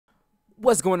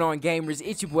What's going on, gamers?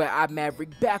 It's your boy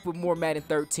Maverick, back with more Madden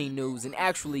 13 news, and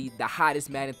actually the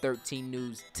hottest Madden 13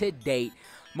 news to date.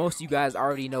 Most of you guys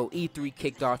already know E3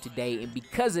 kicked off today, and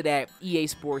because of that, EA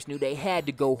Sports knew they had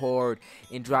to go hard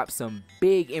and drop some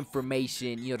big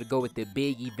information, to go with the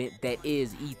big event that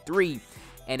is E3.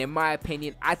 And in my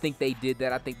opinion, I think they did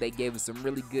that. I think they gave us some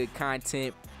really good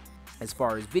content as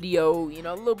far as video, a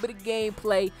little bit of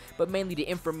gameplay, but mainly the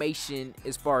information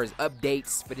as far as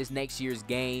updates for this next year's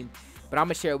game. But I'm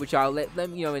gonna share it with y'all. Let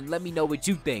me know what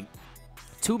you think.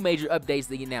 Two major updates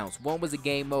they announced. One was a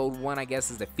game mode. One, I guess,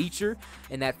 is a feature,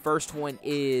 and that first one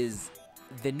is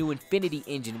the new Infinity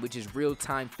engine, which is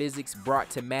real-time physics brought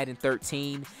to Madden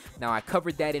 13. Now, I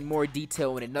covered that in more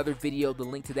detail in another video. The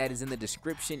link to that is in the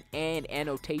description and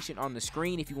annotation on the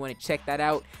screen if you want to check that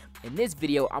out. In this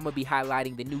video, I'm gonna be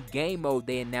highlighting the new game mode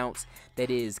they announced that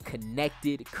is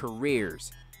Connected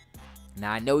Careers.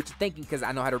 Now, I know what you're thinking because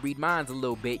I know how to read minds a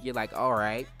little bit. You're like, all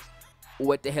right,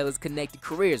 what the hell is Connected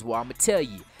Careers? Well, I'm going to tell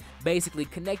you. Basically,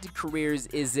 Connected Careers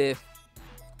is if,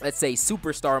 let's say,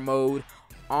 Superstar mode,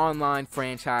 online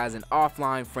franchise, and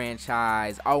offline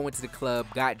franchise all went to the club,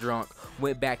 got drunk,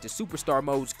 went back to Superstar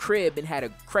mode's crib, and had a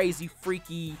crazy,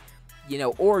 freaky,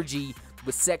 orgy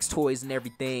with sex toys and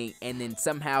everything, and then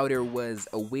somehow there was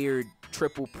a weird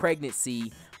triple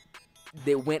pregnancy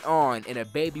that went on, and a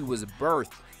baby was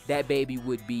birthed. That baby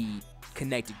would be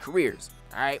Connected Careers.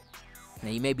 Alright, now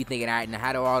you may be thinking, alright, now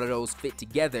how do all of those fit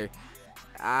together?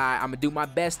 I'm gonna do my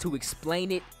best to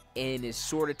explain it in as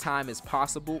short a time as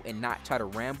possible and not try to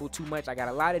ramble too much. I got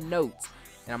a lot of notes,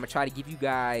 and I'm gonna try to give you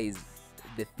guys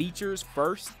the features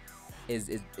first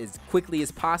as quickly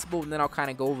as possible, and then I'll kind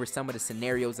of go over some of the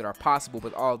scenarios that are possible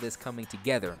with all this coming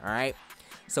together. Alright,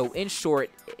 so in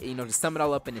short, to sum it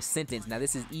all up in a sentence, now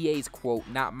this is EA's quote,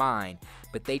 not mine,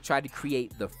 but they tried to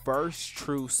create the first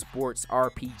true sports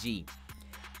RPG.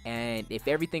 And if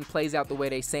everything plays out the way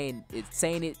they're saying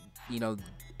it,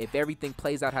 if everything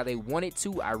plays out how they want it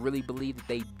to, I really believe that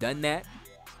they've done that.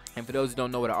 And for those who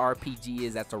don't know what an RPG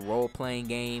is, that's a role-playing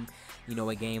game.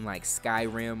 A game like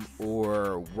Skyrim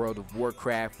or World of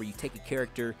Warcraft, where you take a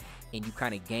character and you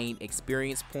kind of gain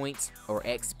experience points or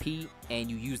XP, and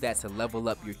you use that to level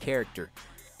up your character,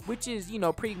 which is,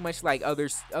 pretty much like other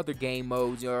game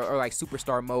modes or like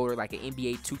Superstar mode or like an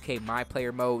NBA 2K My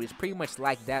Player mode. It's pretty much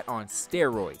like that on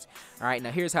steroids. All right,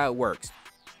 now here's how it works.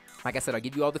 Like I said, I'll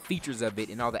give you all the features of it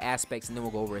and all the aspects, and then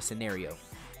we'll go over a scenario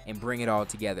and bring it all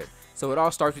together. So it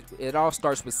all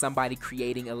starts with somebody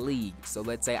creating a league. So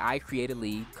let's say I create a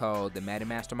league called the Madden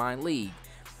Mastermind League.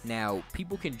 Now,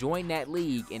 people can join that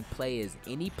league and play as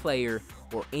any player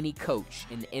or any coach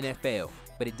in the NFL.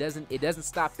 But it doesn't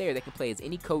stop there. They can play as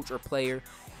any coach or player,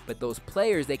 but those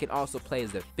players, they can also play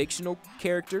as a fictional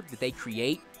character that they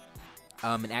create,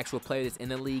 an actual player that's in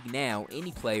the league now,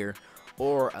 any player,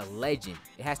 or a legend.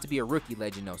 It has to be a rookie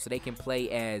legend though, so they can play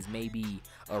as maybe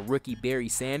a rookie Barry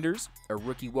Sanders, a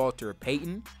rookie Walter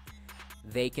Payton.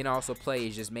 They can also play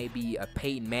as just maybe a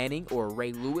Peyton Manning or a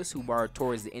Ray Lewis, who are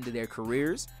towards the end of their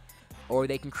careers, or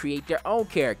they can create their own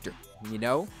character.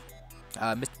 Mr.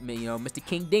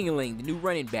 King Dingaling, the new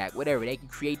running back, whatever. They can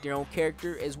create their own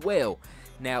character as well.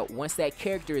 Now, once that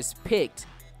character is picked,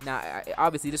 now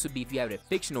obviously this would be if you have a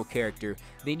fictional character,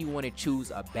 then you want to choose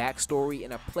a backstory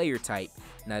and a player type.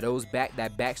 Now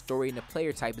that backstory and the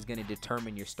player type is going to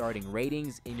determine your starting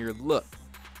ratings and your look.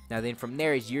 Now then from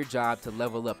there is your job to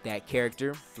level up that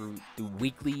character through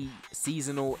weekly,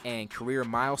 seasonal, and career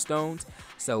milestones.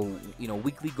 So,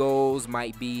 weekly goals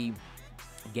might be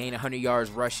gain 100 yards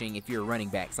rushing if you're a running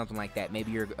back, something like that.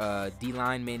 Maybe you're a D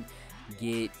lineman,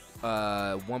 get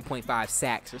 1.5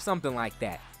 sacks or something like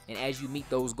that. And as you meet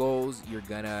those goals, you're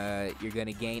gonna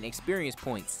gain experience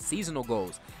points. Seasonal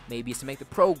goals, maybe it's to make the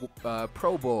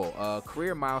Pro Bowl.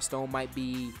 Career milestone might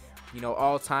be,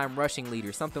 all-time rushing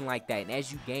leader, something like that. And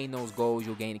as you gain those goals,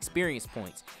 you'll gain experience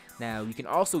points. Now, you can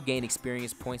also gain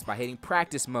experience points by hitting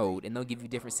practice mode, and they'll give you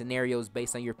different scenarios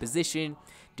based on your position,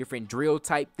 different drill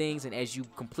type things, and as you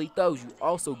complete those, you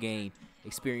also gain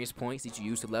experience points that you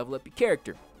use to level up your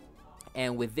character.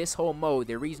 And with this whole mode,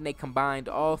 the reason they combined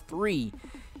all three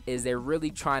is they're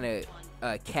really trying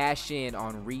to cash in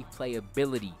on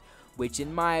replayability, which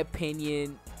in my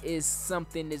opinion is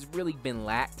something that's really been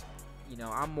lacked.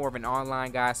 I'm more of an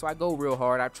online guy, so I go real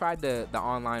hard. I've tried the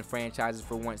online franchises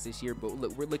for once this year, but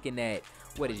look, we're looking at,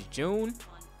 what is June?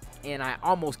 And I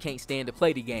almost can't stand to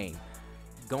play the game.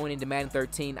 Going into Madden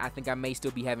 13, I think I may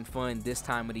still be having fun this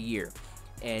time of the year.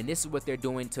 And this is what they're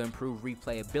doing to improve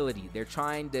replayability. They're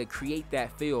trying to create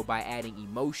that feel by adding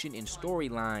emotion and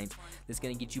storylines that's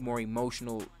going to get you more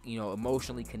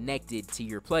emotionally connected to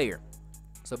your player.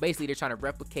 So basically, they're trying to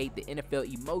replicate the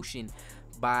NFL emotion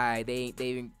by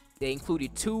they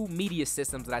included 2 media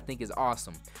systems that I think is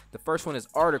awesome. The first one is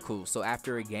articles. So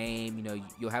after a game,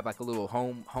 you'll have like a little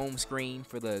home screen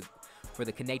for the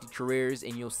connected careers,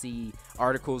 and you'll see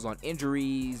articles on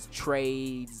injuries,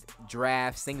 trades,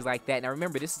 drafts, things like that. Now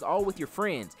remember, this is all with your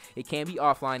friends. It can be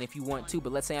offline if you want to,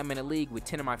 but let's say I'm in a league with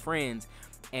 10 of my friends,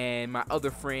 and my other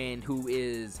friend, who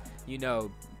is,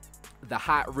 the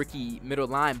hot rookie middle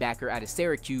linebacker out of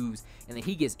Syracuse, and then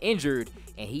he gets injured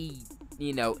and he,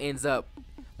 ends up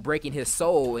breaking his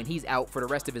soul and he's out for the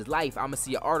rest of his life. I'm gonna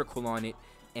see an article on it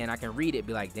and I can read it,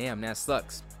 be like, damn, that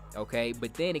sucks. Okay,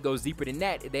 but then it goes deeper than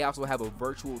that. They also have a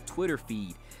virtual Twitter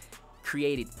feed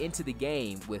created into the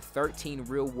game with 13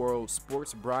 real-world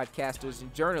sports broadcasters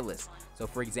and journalists. So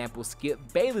for example, Skip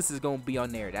Bayless is gonna be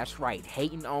on there. That's right,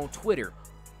 hating on Twitter.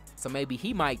 So maybe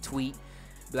he might tweet,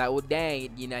 be like, well,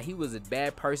 dang, he was a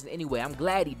bad person anyway. I'm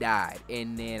glad he died.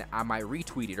 And then I might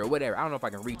retweet it or whatever. I don't know if I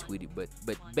can retweet it, but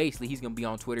basically he's going to be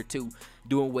on Twitter too,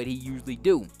 doing what he usually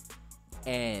do.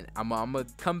 And I'm going to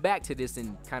come back to this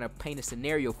and kind of paint a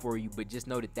scenario for you, but just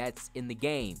know that that's in the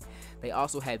game. They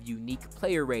also have unique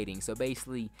player ratings. So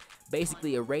basically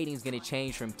a rating is going to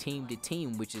change from team to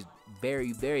team, which is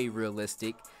very, very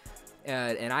realistic.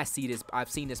 And I've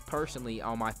seen this personally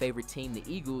on my favorite team, the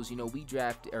Eagles.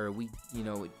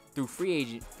 Through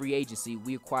free agency,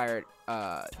 we acquired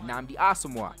Nnamdi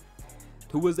Asomugha,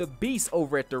 who was a beast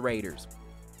over at the Raiders.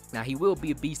 Now, he will be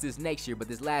a beast this next year, but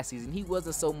this last season, he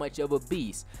wasn't so much of a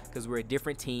beast because we're a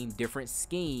different team, different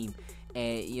scheme,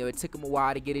 and, it took him a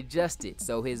while to get adjusted.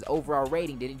 So his overall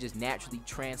rating didn't just naturally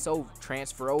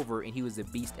transfer over, and he was a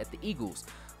beast at the Eagles.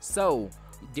 So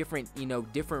different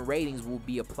ratings will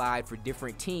be applied for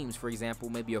different teams. For example,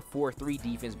 maybe a 4-3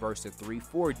 defense versus a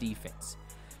 3-4 defense.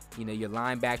 Your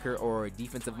linebacker or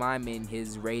defensive lineman,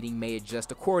 his rating may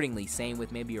adjust accordingly. Same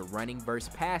with maybe a running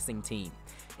versus passing team.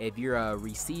 If you're a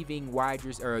receiving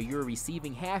you're a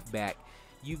receiving halfback,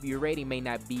 your rating may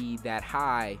not be that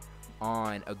high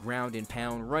on a ground and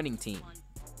pound running team,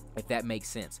 if that makes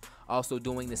sense. Also,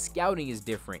 doing the scouting is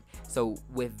different. So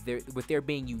with there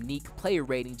being unique player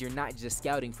ratings, you're not just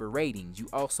scouting for ratings. You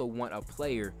also want a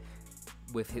player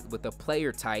with a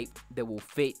player type that will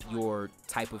fit your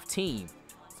type of team,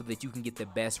 so that you can get the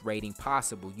best rating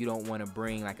possible. You don't want to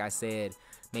bring, like I said,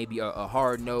 maybe a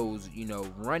hard-nosed,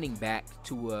 running back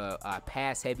to a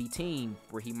pass-heavy team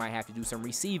where he might have to do some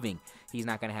receiving. He's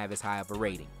not going to have as high of a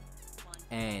rating.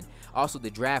 And also, the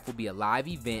draft will be a live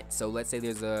event. So let's say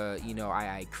there's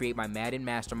I create my Madden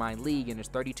Mastermind League and there's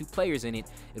 32 players in it.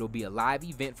 It'll be a live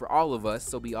event for all of us.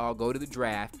 So we all go to the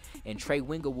draft, and Trey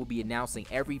Wingo will be announcing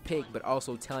every pick, but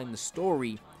also telling the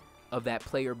story of that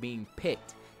player being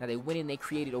picked. Now, they went in, they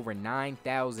created over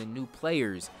 9,000 new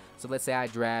players. So let's say I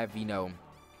draft,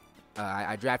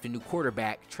 I draft a new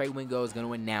quarterback. Trey Wingo is going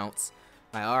to announce,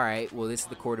 like, all right, well, this is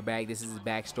the quarterback, this is his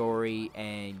backstory,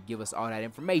 and give us all that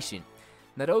information.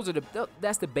 Now,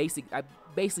 that's the basic. I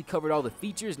basically covered all the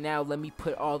features. Now, let me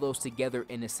put all those together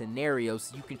in a scenario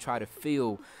so you can try to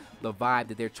feel the vibe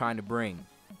that they're trying to bring.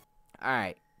 All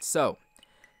right, so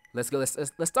let's go.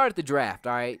 Let's start at the draft.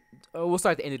 All right, we'll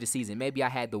start at the end of the season. Maybe I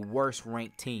had the worst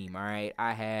ranked team. All right,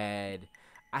 I had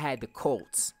the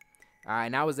Colts. All right,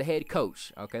 and I was the head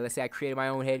coach. Okay, let's say I created my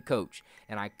own head coach,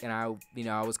 and I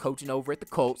was coaching over at the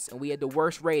Colts, and we had the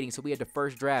worst rating, so we had the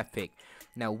first draft pick.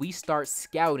 Now we start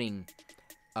scouting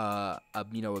a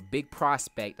big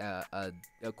prospect, a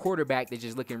quarterback that's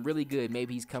just looking really good.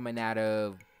 Maybe he's coming out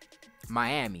of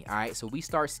Miami. All right, so we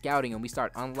start scouting and we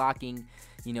start unlocking,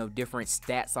 different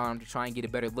stats on him to try and get a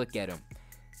better look at him.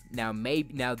 Now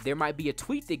there might be a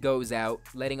tweet that goes out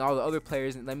letting all the other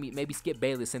players, maybe Skip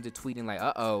Bayless sends a tweet and like,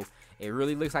 uh-oh, it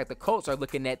really looks like the Colts are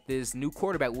looking at this new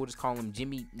quarterback. We'll just call him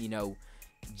Jimmy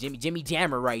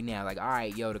Jammer right now. Like, all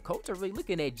right, the Colts are really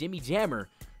looking at Jimmy Jammer,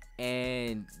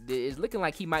 and it's looking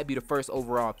like he might be the first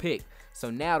overall pick.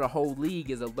 So now the whole league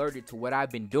is alerted to what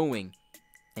I've been doing,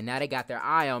 and now they got their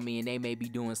eye on me, and they may be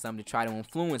doing something to try to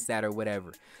influence that or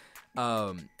whatever.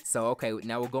 So okay,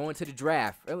 now we'll go into the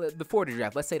draft. Before the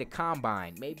draft, let's say the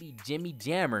combine. Maybe Jimmy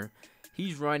Jammer,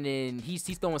 he's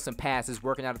throwing some passes,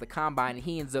 working out at the combine, and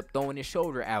he ends up throwing his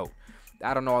shoulder out.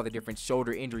 I don't know all the different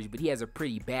shoulder injuries, but he has a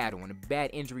pretty bad one, a bad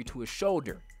injury to his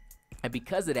shoulder. And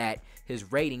because of that,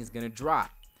 his rating is going to drop.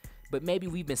 But maybe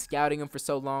we've been scouting him for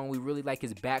so long, we really like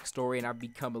his backstory, and I've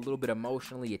become a little bit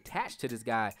emotionally attached to this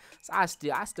guy. So I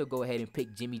still go ahead and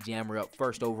pick Jimmy Jammer up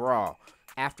first overall.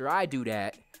 After I do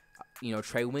that,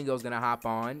 Trey Wingo's going to hop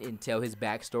on and tell his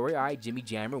backstory. All right, Jimmy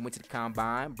Jammer went to the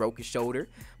combine, broke his shoulder,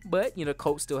 but,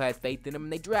 Colts still had faith in him,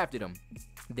 and they drafted him.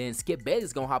 Then Skip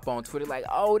Bayless gonna hop on Twitter like,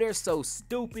 oh, they're so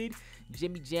stupid.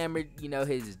 Jimmy Jammer,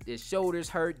 his shoulders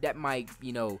hurt. That might,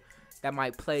 that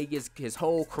might plague his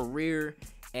whole career.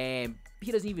 And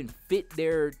he doesn't even fit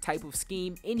their type of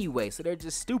scheme anyway. So they're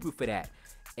just stupid for that.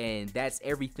 And that's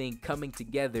everything coming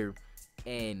together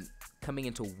and coming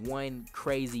into one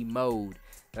crazy mode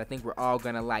that I think we're all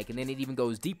gonna like. And then it even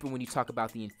goes deeper when you talk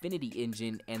about the Infinity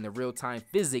Engine and the real-time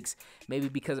physics. Maybe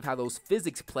because of how those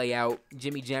physics play out,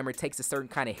 Jimmy Jammer takes a certain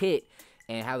kind of hit,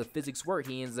 and how the physics work,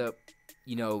 he ends up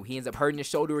hurting his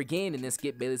shoulder again. And then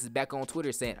Skip Bayless is back on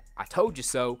Twitter saying, I told you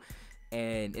so.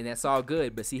 And that's all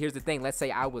good. But see, here's the thing. Let's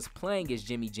say I was playing as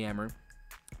Jimmy Jammer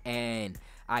and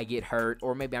I get hurt,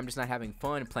 or maybe I'm just not having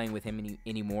fun playing with him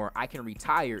anymore. I can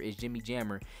retire as Jimmy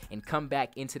Jammer and come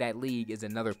back into that league as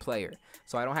another player.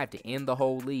 So I don't have to end the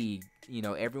whole league.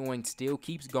 Everyone still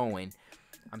keeps going.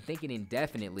 I'm thinking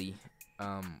indefinitely.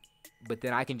 But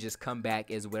then I can just come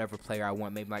back as whatever player I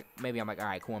want. Maybe I'm like, all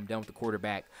right, cool, I'm done with the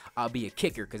quarterback. I'll be a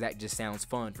kicker because that just sounds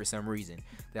fun for some reason.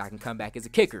 That I can come back as a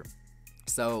kicker.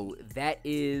 So that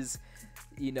is,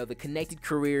 the connected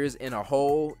careers in a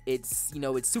whole. It's,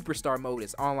 it's superstar mode.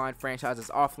 It's online franchise.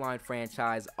 It's offline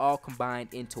franchise, all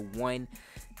combined into one.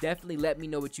 Definitely let me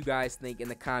know what you guys think in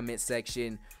the comment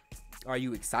section. Are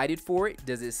you excited for it?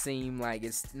 Does it seem like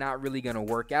it's not really going to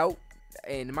work out?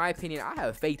 And in my opinion, I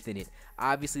have faith in it.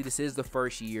 Obviously, this is the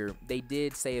first year. They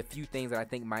did say a few things that I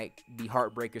think might be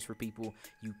heartbreakers for people.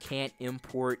 You can't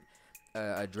import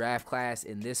a draft class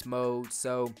in this mode.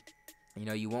 So,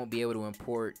 you won't be able to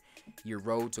import your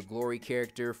Road to Glory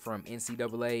character from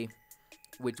NCAA,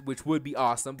 which would be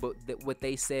awesome. But what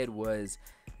they said was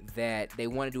that they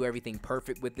want to do everything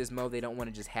perfect with this mode. They don't want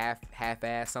to just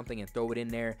half-ass something and throw it in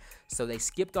there. So they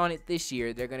skipped on it this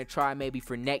year. They're going to try maybe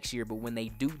for next year. But when they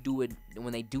do it,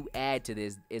 when they do add to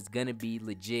this, it's going to be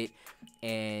legit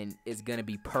and it's going to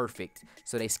be perfect.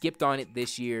 So they skipped on it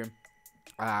this year.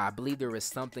 I believe there was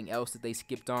something else that they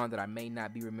skipped on that I may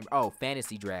not be remembering. Oh,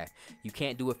 fantasy draft. You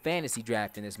can't do a fantasy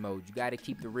draft in this mode. You got to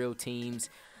keep the real teams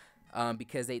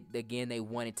because they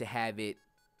wanted to have it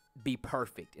be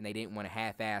perfect and they didn't want to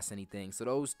half-ass anything. So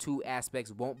those two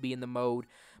aspects won't be in the mode.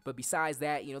 But besides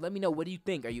that, let me know, what do you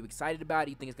think? Are you excited about it?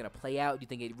 Do you think it's going to play out? Do you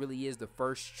think it really is the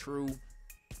first true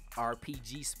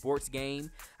RPG sports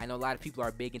game? I know a lot of people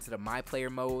are big into the My Player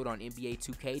mode on NBA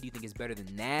 2K. Do you think it's better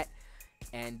than that?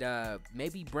 And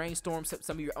maybe brainstorm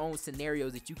some of your own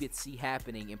scenarios that you could see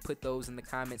happening and put those in the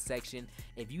comment section.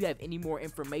 If you have any more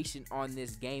information on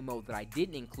this game mode that I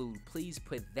didn't include, please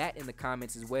put that in the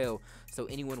comments as well, so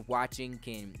anyone watching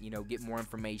can get more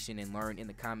information and learn in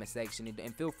the comment section.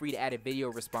 And feel free to add a video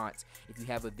response if you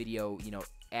have a video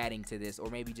adding to this, or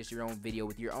maybe just your own video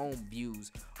with your own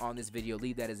views on this video.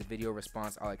 Leave that as a video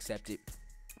response. I'll accept it.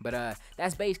 But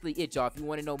that's basically it, y'all. If you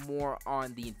want to know more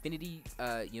on the Infinity,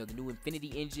 the new Infinity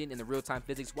Engine and the real-time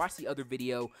physics, watch the other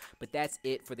video. But that's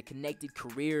it for the connected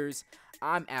careers.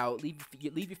 I'm out. Leave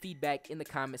your feedback in the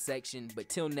comment section. But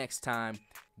till next time,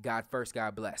 God first,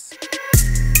 God bless.